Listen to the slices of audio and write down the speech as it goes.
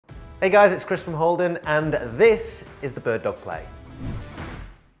Hey guys, it's Chris from Holden, and this is the BirdDog Play.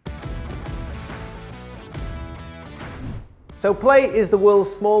 So Play is the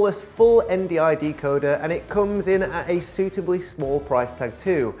world's smallest full NDI decoder, and it comes in at a suitably small price tag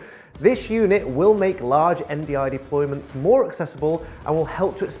too. This unit will make large NDI deployments more accessible and will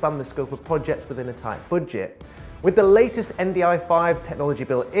help to expand the scope of projects within a tight budget. With the latest NDI 5 technology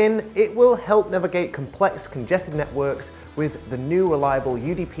built in, it will help navigate complex congested networks with the new reliable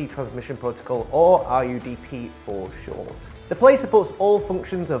UDP transmission protocol, or RUDP for short. The Play supports all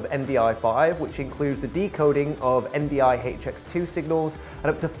functions of NDI 5, which includes the decoding of NDI HX2 signals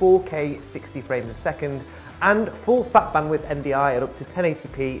at up to 4K 60 frames a second, and full fat bandwidth NDI at up to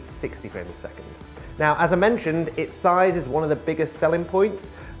 1080p 60 frames a second. Now, as I mentioned, its size is one of the biggest selling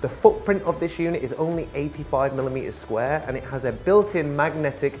points. The footprint of this unit is only 85mm square, and it has a built-in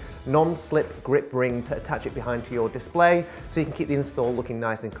magnetic non-slip grip ring to attach it behind to your display, so you can keep the install looking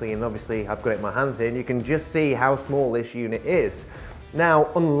nice and clean. And obviously, I've got it in my hands here, and you can just see how small this unit is. Now,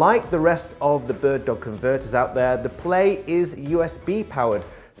 unlike the rest of the BirdDog converters out there, the Play is USB powered,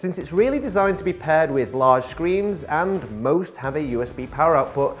 since it's really designed to be paired with large screens, and most have a USB power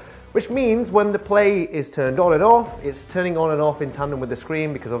output, which means when the Play is turned on and off, it's turning on and off in tandem with the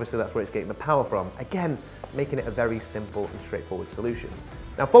screen, because obviously that's where it's getting the power from. Again, making it a very simple and straightforward solution.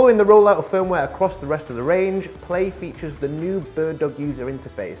 Now, following the rollout of firmware across the rest of the range, Play features the new BirdDog user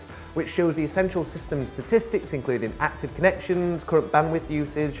interface, which shows the essential system statistics, including active connections, current bandwidth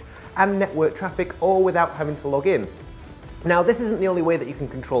usage, and network traffic, all without having to log in. Now, this isn't the only way that you can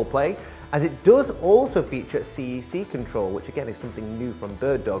control Play, as it does also feature CEC control, which again is something new from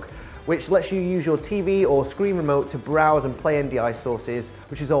BirdDog, which lets you use your TV or screen remote to browse and play NDI sources,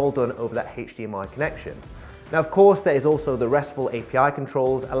 which is all done over that HDMI connection. Now, of course, there is also the RESTful API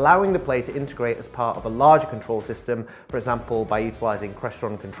controls, allowing the Play to integrate as part of a larger control system, for example, by utilizing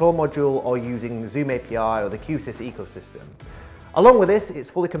Crestron control module or using Zoom API or the Q-SYS ecosystem. Along with this, it's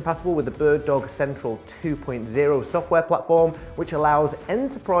fully compatible with the BirdDog Central 2.0 software platform, which allows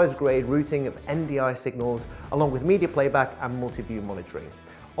enterprise-grade routing of NDI signals, along with media playback and multi-view monitoring.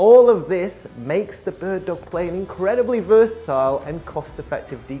 All of this makes the BirdDog Play an incredibly versatile and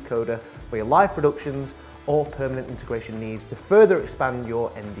cost-effective decoder for your live productions or permanent integration needs to further expand your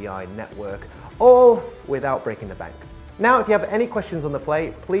NDI network, all without breaking the bank. Now, if you have any questions on the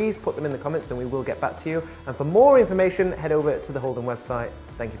Play, please put them in the comments and we will get back to you. And for more information, head over to the Holden website.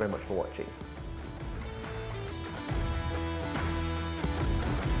 Thank you very much for watching.